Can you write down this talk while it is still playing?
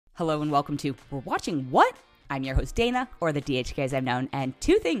Hello and welcome to We're Watching What? I'm your host Dana, or the DHK as I'm known, and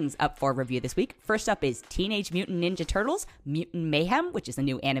two things up for review this week. First up is Teenage Mutant Ninja Turtles, Mutant Mayhem, which is a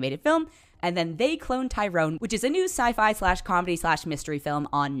new animated film, and then They Clone Tyrone, which is a new sci-fi / comedy / mystery film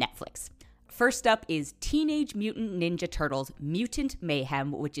on Netflix. First up is Teenage Mutant Ninja Turtles, Mutant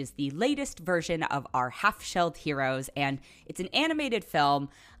Mayhem, which is the latest version of our half-shelled heroes, and it's an animated film.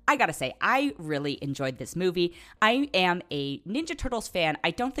 I gotta say, I really enjoyed this movie. I am a Ninja Turtles fan.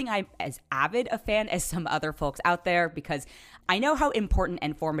 I don't think I'm as avid a fan as some other folks out there because I know how important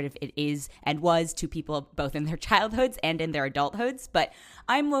and formative it is and was to people both in their childhoods and in their adulthoods, but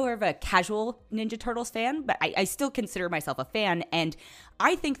I'm more of a casual Ninja Turtles fan, but I still consider myself a fan, and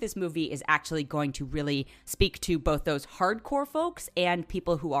I think this movie is actually going to really speak to both those hardcore folks and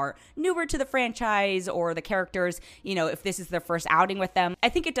people who are newer to the franchise or the characters, you know, if this is their first outing with them. I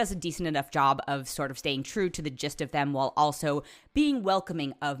think it does a decent enough job of sort of staying true to the gist of them while also being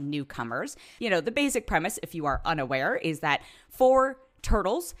welcoming of newcomers. You know, the basic premise, if you are unaware, is that four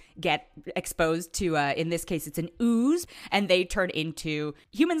turtles get exposed to, in this case, it's an ooze, and they turn into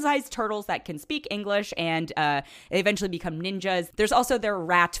human-sized turtles that can speak English, and they eventually become ninjas. There's also their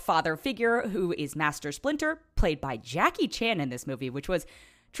rat father figure, who is Master Splinter, played by Jackie Chan in this movie, which was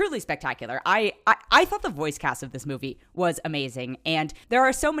truly spectacular. I thought the voice cast of this movie was amazing, and there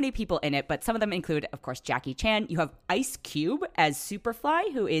are so many people in it, but some of them include, of course, Jackie Chan. You have Ice Cube as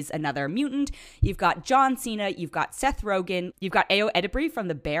Superfly, who is another mutant. You've got John Cena. You've got Seth Rogen. You've got Ayo Edebiri from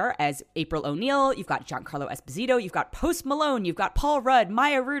The Bear as April O'Neil. You've got Giancarlo Esposito. You've got Post Malone. You've got Paul Rudd,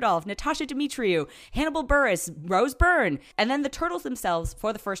 Maya Rudolph, Natasha Demetriou, Hannibal Buress, Rose Byrne. And then the turtles themselves,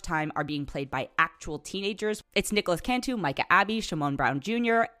 for the first time, are being played by actual teenagers. It's Nicholas Cantu, Micah Abbey, Shimon Brown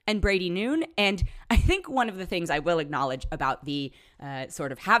Jr., and Brady Noon. And I think one of the things I will acknowledge about the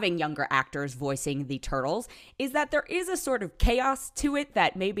sort of having younger actors voicing the turtles is that there is a sort of chaos to it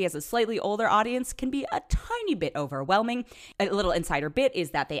that maybe as a slightly older audience can be a tiny bit overwhelming. A little insider bit is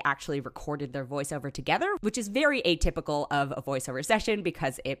that they actually recorded their voiceover together, which is very atypical of a voiceover session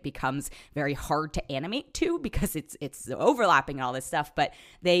because it becomes very hard to animate to because it's overlapping and all this stuff. But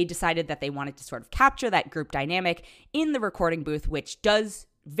they decided that they wanted to sort of capture that group dynamic in the recording booth, which does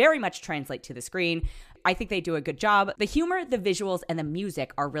very much translate to the screen. I think they do a good job. The humor, the visuals, and the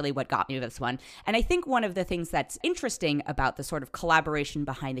music are really what got me with this one. And I think one of the things that's interesting about the sort of collaboration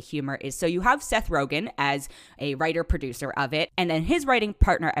behind the humor is, so you have Seth Rogen as a writer-producer of it, and then his writing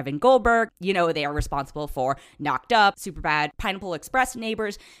partner, Evan Goldberg, you know, they are responsible for Knocked Up, Superbad, Pineapple Express,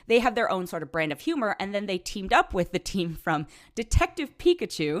 Neighbors. They have their own sort of brand of humor, and then they teamed up with the team from Detective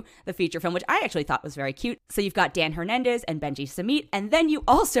Pikachu, the feature film, which I actually thought was very cute. So you've got Dan Hernandez and Benji Samit, and then you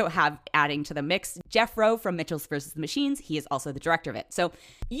also have, adding to the mix, Jeff Rowe from Mitchell's vs. the Machines. He is also the director of it. So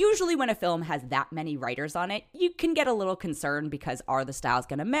usually when a film has that many writers on it, you can get a little concerned because are the styles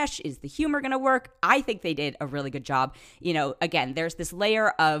going to mesh? Is the humor going to work? I think they did a really good job. You know, again, there's this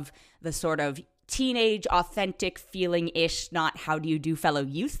layer of the sort of teenage, authentic feeling-ish, not how do you do fellow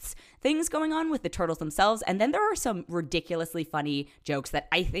youths things going on with the turtles themselves. And then there are some ridiculously funny jokes that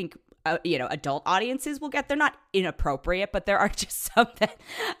I think adult audiences will get. They're not inappropriate, but there are just some that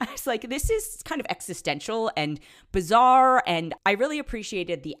I was like, this is kind of existential and bizarre, and I really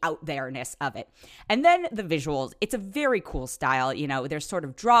appreciated the out there-ness of it. And then the visuals, it's a very cool style. You know, there's sort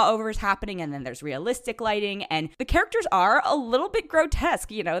of draw-overs happening, and then there's realistic lighting, and the characters are a little bit grotesque.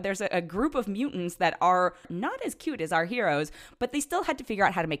 You know, there's a group of mutants that are not as cute as our heroes, but they still had to figure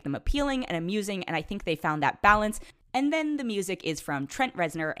out how to make them appealing and amusing, and I think they found that balance. And then the music is from Trent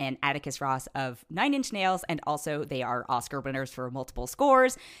Reznor and Atticus Ross of Nine Inch Nails, and also they are Oscar winners for multiple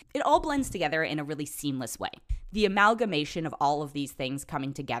scores. It all blends together in a really seamless way. The amalgamation of all of these things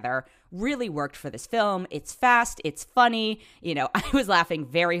coming together really worked for this film. It's fast, it's funny. You know, I was laughing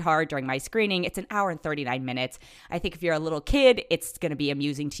very hard during my screening. It's an hour and 39 minutes. I think if you're a little kid, it's going to be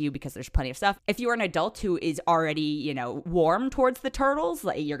amusing to you because there's plenty of stuff. If you're an adult who is already, you know, warm towards the turtles,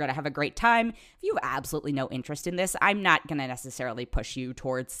 like, you're going to have a great time. If you have absolutely no interest in this, I'm not going to necessarily push you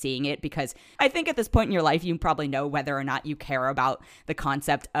towards seeing it because I think at this point in your life, you probably know whether or not you care about the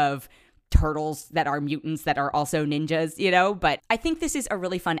concept of turtles that are mutants that are also ninjas, you know, but I think this is a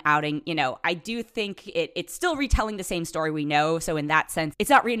really fun outing. You know, I do think it's still retelling the same story we know. So in that sense, it's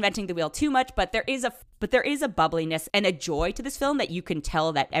not reinventing the wheel too much, but there is a bubbliness and a joy to this film that you can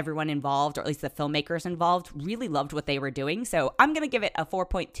tell that everyone involved, or at least the filmmakers involved, really loved what they were doing. So I'm going to give it a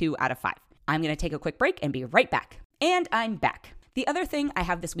 4.2 out of 5. I'm going to take a quick break and be right back. And I'm back. The other thing I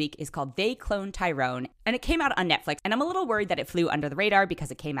have this week is called They Clone Tyrone, and it came out on Netflix, and I'm a little worried that it flew under the radar because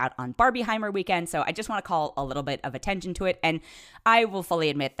it came out on Barbieheimer weekend, so I just want to call a little bit of attention to it, and I will fully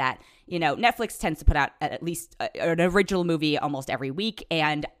admit that, Netflix tends to put out at least an original movie almost every week,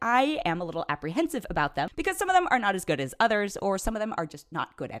 and I am a little apprehensive about them because some of them are not as good as others, or some of them are just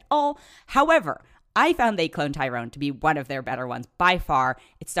not good at all. However, I found They Clone Tyrone to be one of their better ones by far.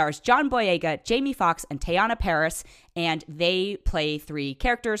 It stars John Boyega, Jamie Foxx, and Teyonah Parris, and they play three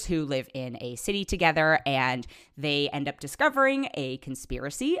characters who live in a city together, and they end up discovering a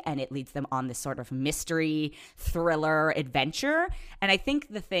conspiracy, and it leads them on this sort of mystery, thriller adventure. And I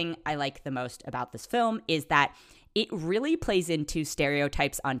think the thing I like the most about this film is that it really plays into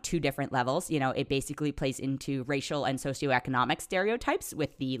stereotypes on two different levels. It basically plays into racial and socioeconomic stereotypes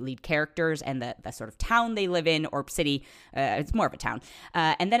with the lead characters and the sort of town they live in, or city. It's more of a town.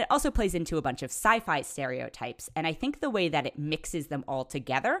 And then it also plays into a bunch of sci-fi stereotypes. And I think the way that it mixes them all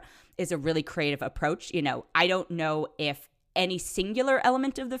together is a really creative approach. I don't know if any singular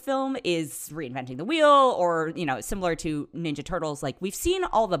element of the film is reinventing the wheel or, similar to Ninja Turtles. Like, we've seen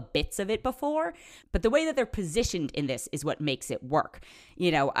all the bits of it before, but the way that they're positioned in this is what makes it work.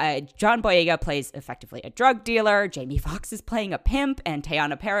 John Boyega plays effectively a drug dealer, Jamie Foxx is playing a pimp, and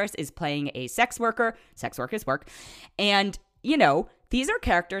Teyonah Parris is playing a sex worker. Sex work is work. And, these are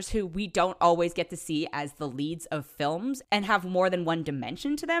characters who we don't always get to see as the leads of films and have more than one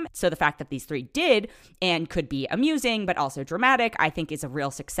dimension to them. So the fact that these three did and could be amusing but also dramatic, I think is a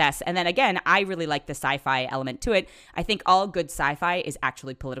real success. And then again, I really like the sci-fi element to it. I think all good sci-fi is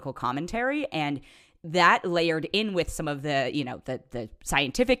actually political commentary, and that layered in with some of the, the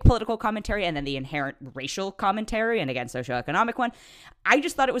scientific political commentary and then the inherent racial commentary and, again, socioeconomic one. I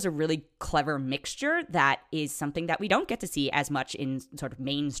just thought it was a really clever mixture that is something that we don't get to see as much in sort of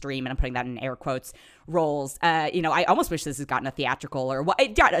mainstream, and I'm putting that in air quotes, roles. I almost wish this has gotten a theatrical, or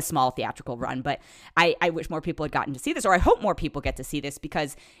it got a small theatrical run, but I wish more people had gotten to see this, or I hope more people get to see this,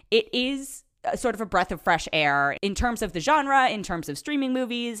 because it is sort of a breath of fresh air in terms of the genre, in terms of streaming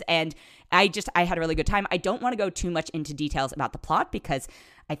movies, and I had a really good time. I don't want to go too much into details about the plot because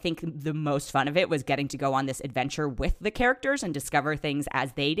I think the most fun of it was getting to go on this adventure with the characters and discover things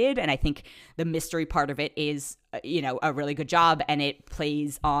as they did, and I think the mystery part of it is, a really good job, and it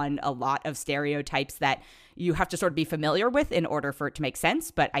plays on a lot of stereotypes that you have to sort of be familiar with in order for it to make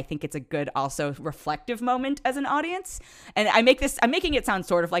sense, but I think it's a good, also reflective moment as an audience. And I'm making it sound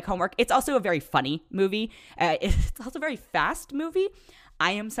sort of like homework. It's also a very funny movie. It's also a very fast movie.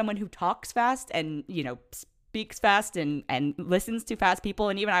 I am someone who talks fast and, speaks fast and listens to fast people.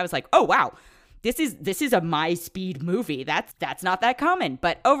 And even I was like, oh, wow, this is a my speed movie. That's not that common.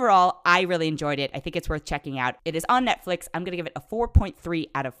 But overall, I really enjoyed it. I think it's worth checking out. It is on Netflix. I'm going to give it a 4.3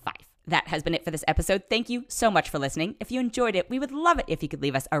 out of 5. That has been it for this episode. Thank you so much for listening. If you enjoyed it, we would love it if you could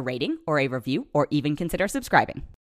leave us a rating or a review or even consider subscribing.